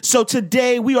So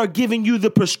today we are giving you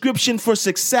the prescription for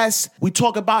success. We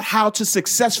talk about how to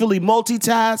successfully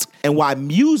multitask and why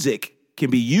music can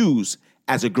be used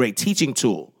as a great teaching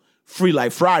tool. Free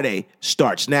Life Friday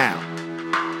starts now.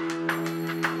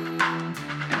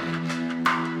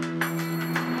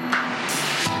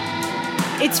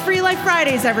 It's Free Life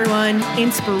Fridays, everyone.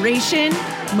 Inspiration,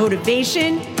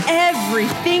 motivation,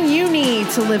 everything you need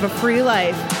to live a free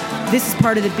life. This is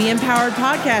part of the Be Empowered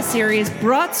podcast series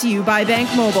brought to you by Bank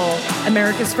Mobile,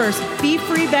 America's first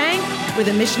fee-free bank with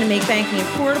a mission to make banking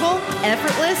affordable,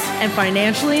 effortless, and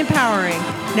financially empowering.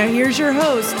 Now here's your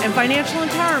host and financial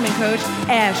empowerment coach,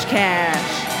 Ash Cash.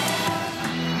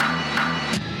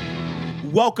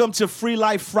 Welcome to Free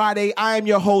Life Friday. I am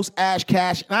your host, Ash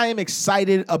Cash, and I am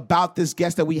excited about this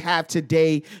guest that we have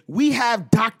today. We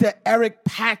have Dr. Eric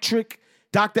Patrick.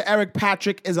 Dr. Eric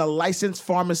Patrick is a licensed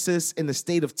pharmacist in the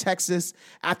state of Texas.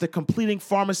 After completing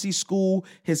pharmacy school,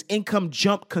 his income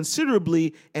jumped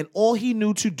considerably, and all he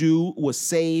knew to do was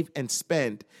save and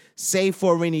spend. Save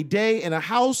for a rainy day and a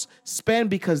house, spend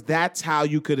because that's how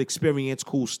you could experience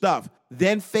cool stuff.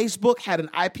 Then Facebook had an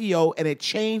IPO, and it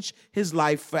changed his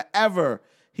life forever.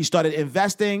 He started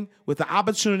investing with the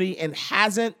opportunity and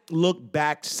hasn't looked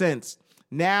back since.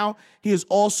 Now, he is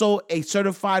also a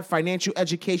certified financial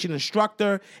education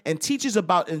instructor and teaches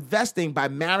about investing by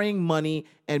marrying money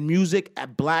and music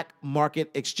at Black Market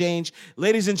Exchange.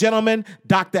 Ladies and gentlemen,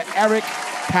 Dr. Eric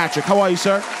Patrick. How are you,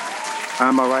 sir?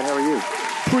 I'm all right. How are you?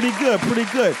 Pretty good,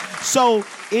 pretty good. So,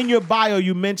 in your bio,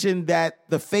 you mentioned that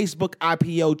the Facebook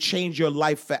IPO changed your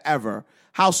life forever.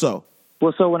 How so?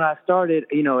 Well, so when I started,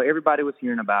 everybody was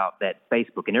hearing about that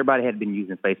Facebook, and everybody had been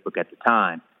using Facebook at the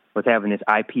time, was having this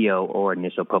IPO or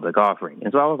initial public offering.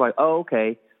 And so I was like, oh,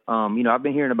 okay. I've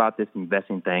been hearing about this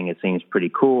investing thing. It seems pretty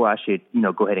cool. I should,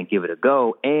 go ahead and give it a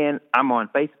go. And I'm on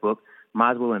Facebook.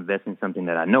 Might as well invest in something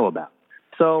that I know about.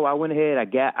 So I went ahead.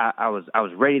 I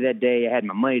was ready that day. I had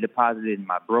my money deposited in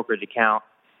my brokerage account,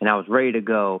 and I was ready to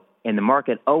go. And the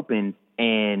market opened,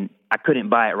 and I couldn't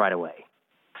buy it right away.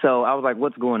 So I was like,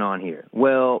 what's going on here?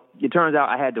 Well, it turns out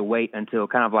I had to wait until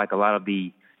kind of like a lot of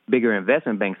the bigger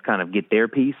investment banks kind of get their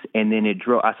piece, and then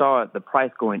I saw the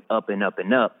price going up and up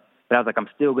and up, but I was like, I'm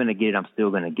still going to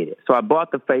get it. So I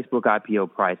bought the Facebook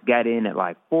IPO price, got in at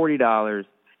like $40,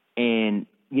 and,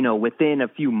 within a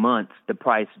few months, the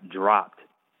price dropped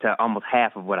to almost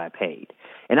half of what I paid.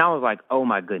 And I was like, oh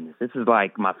my goodness, this is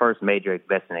like my first major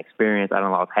investing experience. I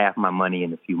done lost half my money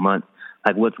in a few months.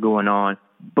 Like, what's going on?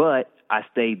 But I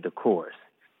stayed the course.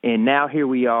 And now here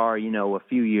we are, a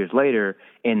few years later,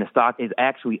 and the stock is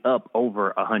actually up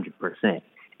over 100%.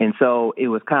 And so it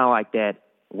was kind of like that,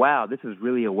 wow, this is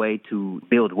really a way to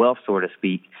build wealth, so to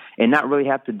speak, and not really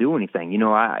have to do anything.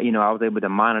 I was able to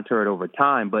monitor it over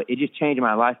time, but it just changed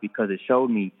my life because it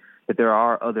showed me that there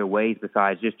are other ways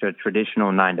besides just a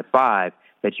traditional 9-to-5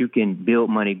 that you can build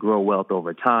money, grow wealth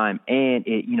over time, and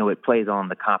it plays on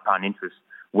the compound interest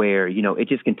where, it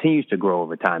just continues to grow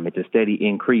over time. It's a steady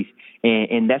increase.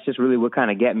 And that's just really what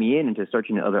kind of got me into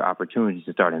searching other opportunities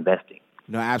to start investing.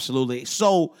 No, absolutely.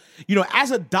 So,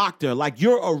 as a doctor, like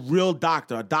you're a real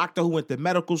doctor, a doctor who went to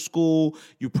medical school,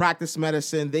 you practice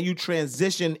medicine, then you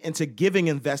transition into giving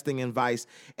investing advice,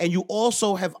 and you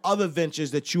also have other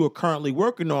ventures that you are currently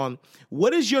working on.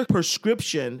 What is your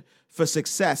prescription for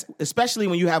success, especially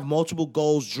when you have multiple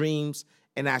goals, dreams,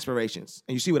 and aspirations?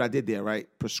 And you see what I did there, right?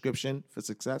 Prescription for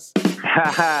success.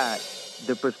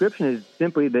 The prescription is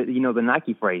simply the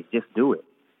Nike phrase, just do it.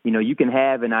 You can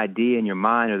have an idea in your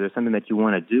mind or there's something that you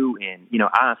want to do. And,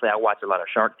 honestly, I watch a lot of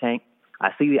Shark Tank. I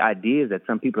see the ideas that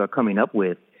some people are coming up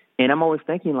with. And I'm always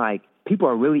thinking like people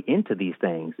are really into these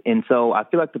things. And so I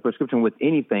feel like the prescription with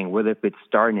anything, whether if it's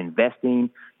starting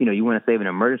investing, you want to save an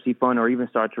emergency fund or even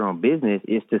start your own business,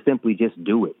 is to simply just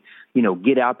do it.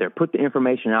 Get out there, put the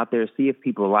information out there, see if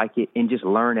people like it, and just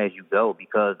learn as you go.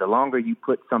 Because the longer you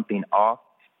put something off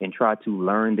and try to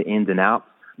learn the ins and outs,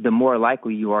 the more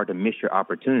likely you are to miss your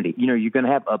opportunity. You're going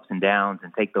to have ups and downs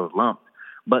and take those lumps,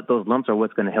 but those lumps are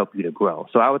what's going to help you to grow.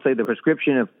 So I would say the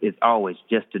prescription is always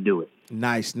just to do it.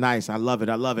 Nice. I love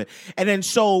it. And then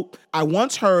so I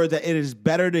once heard that it is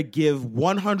better to give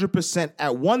 100%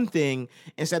 at one thing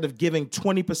instead of giving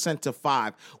 20% to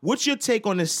 5. What's your take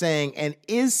on this saying, and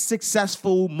is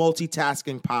successful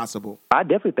multitasking possible? I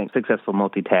definitely think successful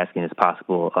multitasking is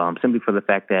possible, simply for the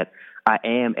fact that I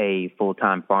am a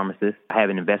full-time pharmacist. I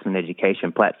have an investment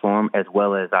education platform, as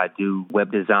well as I do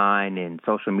web design and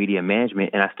social media management,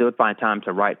 and I still find time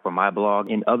to write for my blog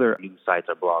and other news sites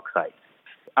or blog sites.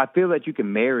 I feel that you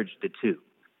can marry the two.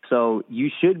 So you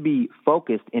should be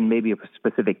focused in maybe a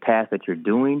specific task that you're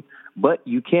doing, but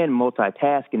you can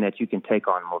multitask in that you can take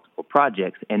on multiple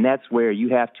projects. And that's where you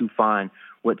have to find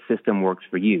what system works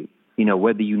for you.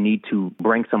 Whether you need to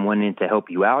bring someone in to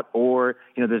help you out or,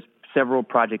 there's several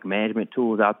project management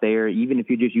tools out there, even if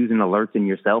you're just using alerts in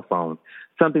your cell phone,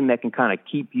 something that can kind of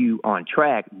keep you on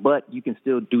track, but you can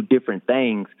still do different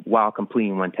things while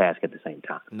completing one task at the same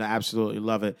time. No, absolutely.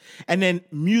 Love it. And then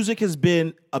music has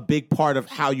been a big part of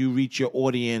how you reach your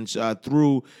audience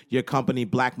through your company,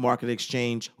 Black Market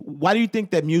Exchange. Why do you think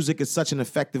that music is such an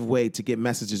effective way to get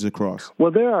messages across?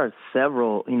 Well, there are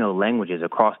several, languages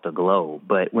across the globe,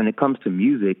 but when it comes to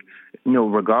music,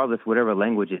 regardless whatever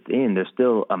language it's in, there's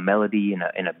still a melody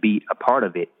and a beat, a part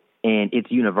of it. And it's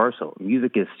universal.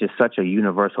 Music is just such a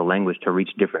universal language to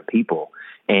reach different people.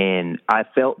 And I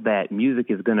felt that music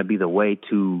is going to be the way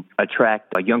to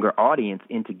attract a younger audience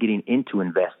into getting into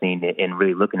investing and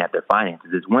really looking at their finances.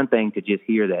 It's one thing to just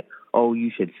hear that, oh, you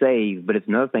should save, but it's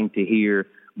another thing to hear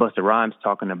Busta Rhymes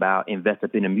talking about invest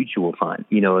up in a mutual fund.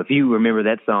 If you remember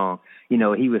that song, he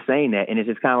was saying that. And it's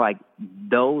just kind of like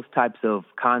those types of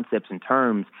concepts and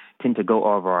terms tend to go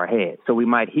over our head. So we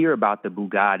might hear about the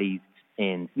Bugattis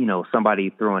and, somebody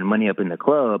throwing money up in the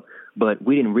club, but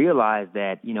we didn't realize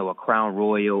that, a Crown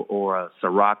Royal or a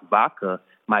Ciroc vodka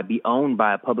might be owned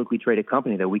by a publicly traded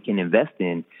company that we can invest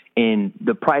in. And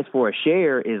the price for a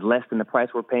share is less than the price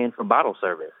we're paying for bottle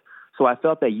service. So I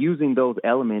felt that using those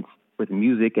elements with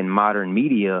music and modern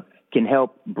media can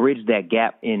help bridge that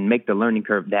gap and make the learning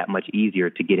curve that much easier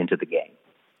to get into the game.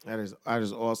 That is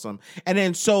awesome. And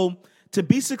then so to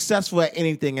be successful at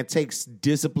anything, it takes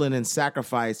discipline and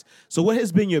sacrifice. So what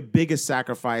has been your biggest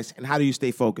sacrifice and how do you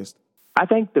stay focused? I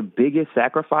think the biggest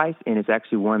sacrifice, and it's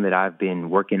actually one that I've been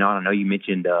working on. I know you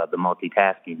mentioned the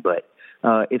multitasking, but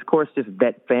it's, of course, just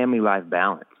that family life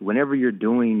balance. Whenever you're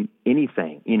doing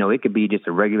anything, it could be just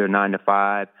a regular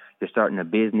 9-to-5, you're starting a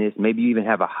business, maybe you even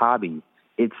have a hobby.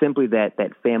 It's simply that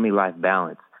family life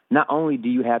balance. Not only do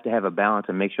you have to have a balance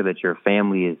and make sure that your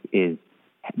family is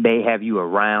they have you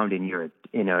around and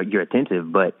you're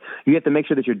attentive, but you have to make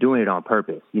sure that you're doing it on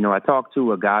purpose. I talked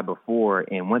to a guy before,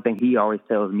 and one thing he always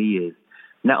tells me is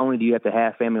not only do you have to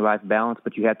have family life balance,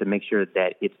 but you have to make sure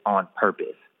that it's on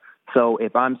purpose. So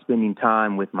if I'm spending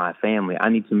time with my family, I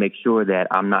need to make sure that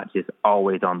I'm not just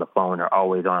always on the phone or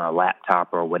always on a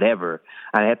laptop or whatever.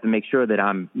 I have to make sure that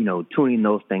I'm, tuning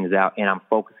those things out and I'm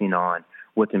focusing on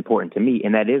what's important to me,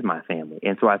 and that is my family.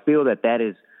 And so I feel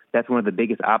that's one of the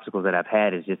biggest obstacles that I've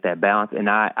had is just that balance. And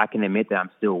I can admit that I'm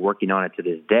still working on it to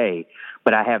this day,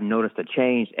 but I have noticed a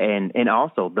change. And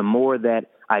also the more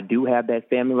that I do have that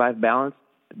family life balance,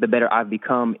 the better I've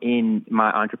become in my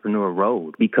entrepreneur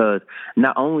road, because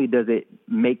not only does it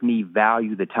make me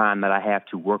value the time that I have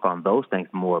to work on those things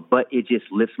more, but it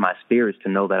just lifts my spirits to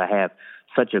know that I have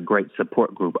such a great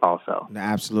support group also.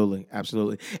 Absolutely.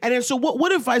 Absolutely. And then so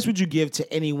what advice would you give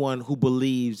to anyone who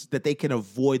believes that they can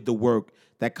avoid the work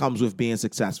that comes with being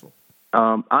successful?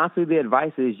 Honestly, the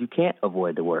advice is you can't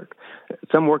avoid the work.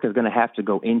 Some work is going to have to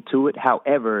go into it.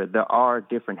 However, there are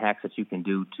different hacks that you can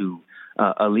do to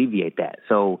alleviate that.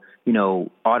 So,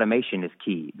 automation is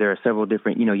key. There are several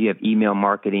different, you have email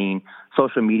marketing,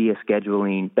 social media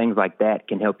scheduling, things like that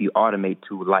can help you automate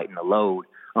to lighten the load.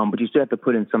 But you still have to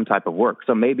put in some type of work.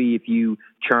 So maybe if you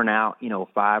churn out,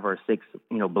 5 or 6,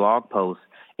 blog posts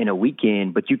in a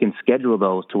weekend, but you can schedule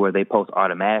those to where they post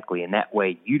automatically. And that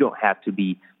way you don't have to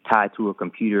be tied to a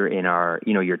computer and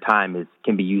your time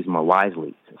can be used more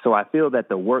wisely. So I feel that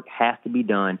the work has to be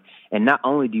done. And not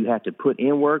only do you have to put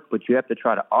in work, but you have to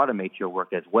try to automate your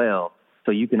work as well,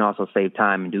 so you can also save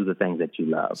time and do the things that you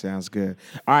love. Sounds good.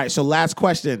 All right. So last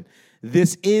question.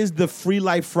 This is the Free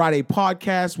Life Friday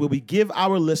podcast, where we give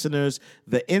our listeners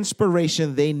the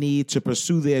inspiration they need to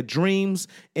pursue their dreams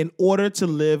in order to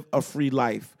live a free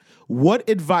life. What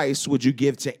advice would you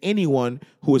give to anyone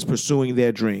who is pursuing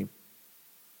their dream?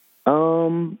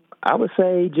 I would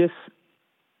say just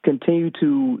continue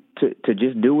to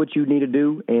just do what you need to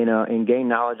do and gain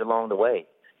knowledge along the way.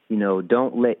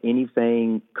 Don't let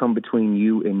anything come between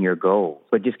you and your goals,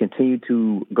 but just continue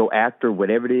to go after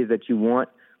whatever it is that you want,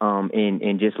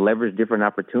 and just leverage different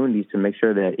opportunities to make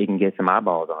sure that it can get some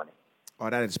eyeballs on it. Oh,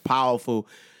 that is powerful.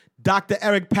 Dr.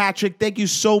 Eric Patrick, thank you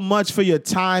so much for your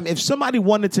time. If somebody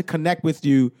wanted to connect with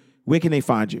you, where can they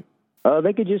find you?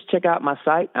 They could just check out my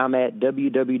site. I'm at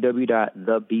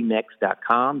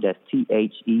www.thebmex.com. That's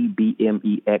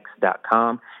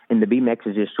THEBMEX.com. And the BMEX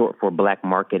is just short for Black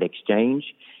Market Exchange.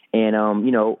 And,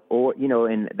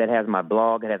 and that has my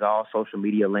blog. It has all social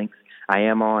media links. I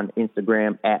am on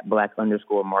Instagram at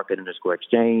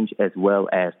Black_Market_Exchange, as well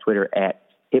as Twitter at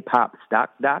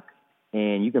HipHopStockDoc.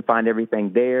 and you can find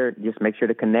everything there. Just make sure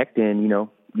to connect, and, you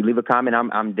leave a comment.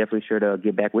 I'm definitely sure to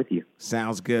get back with you.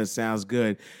 Sounds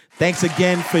good. Thanks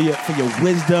again for your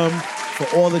wisdom, for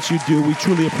all that you do. We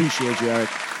truly appreciate you, Eric.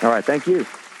 All right, thank you.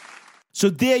 So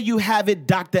there you have it,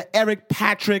 Dr. Eric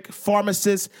Patrick,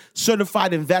 pharmacist,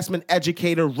 certified investment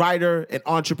educator, writer, and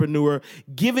entrepreneur,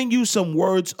 giving you some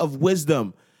words of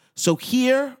wisdom. So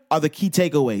here are the key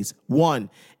takeaways. 1,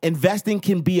 investing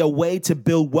can be a way to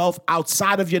build wealth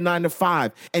outside of your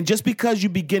 9-to-5. And just because you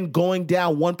begin going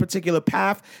down one particular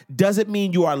path doesn't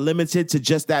mean you are limited to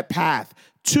just that path.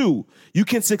 2, you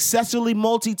can successfully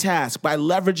multitask by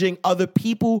leveraging other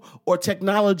people or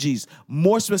technologies,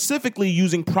 more specifically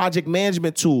using project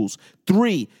management tools.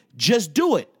 3, just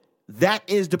do it. That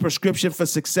is the prescription for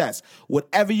success.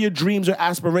 Whatever your dreams or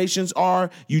aspirations are,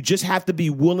 you just have to be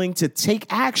willing to take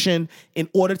action in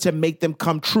order to make them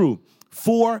come true.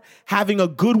 4, having a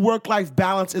good work-life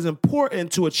balance is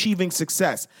important to achieving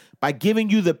success by giving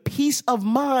you the peace of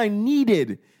mind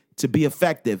needed to be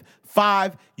effective.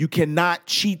 5, you cannot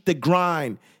cheat the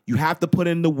grind. You have to put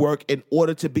in the work in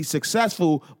order to be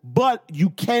successful, but you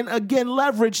can, again,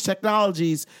 leverage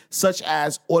technologies such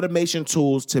as automation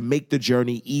tools to make the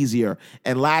journey easier.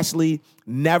 And lastly,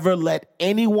 never let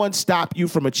anyone stop you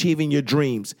from achieving your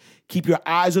dreams. Keep your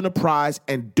eyes on the prize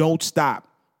and don't stop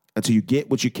until you get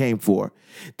what you came for.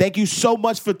 Thank you so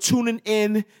much for tuning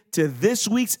in to this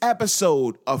week's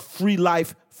episode of Free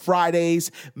Life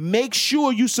Fridays. Make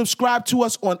sure you subscribe to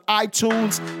us on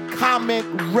iTunes, comment,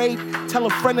 rate, tell a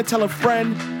friend to tell a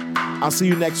friend. I'll see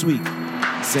you next week.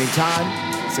 Same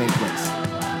time, same place.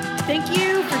 Thank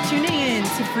you for tuning in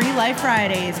to Free Life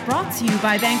Fridays, brought to you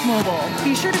by Bank Mobile.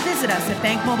 Be sure to visit us at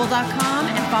bankmobile.com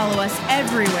and follow us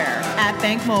everywhere at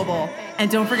Bank Mobile.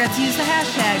 And don't forget to use the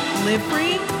hashtag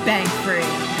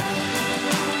LiveFreeBankFree.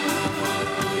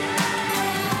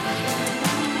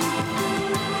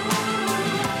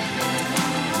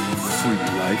 Free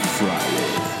Life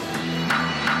Friday.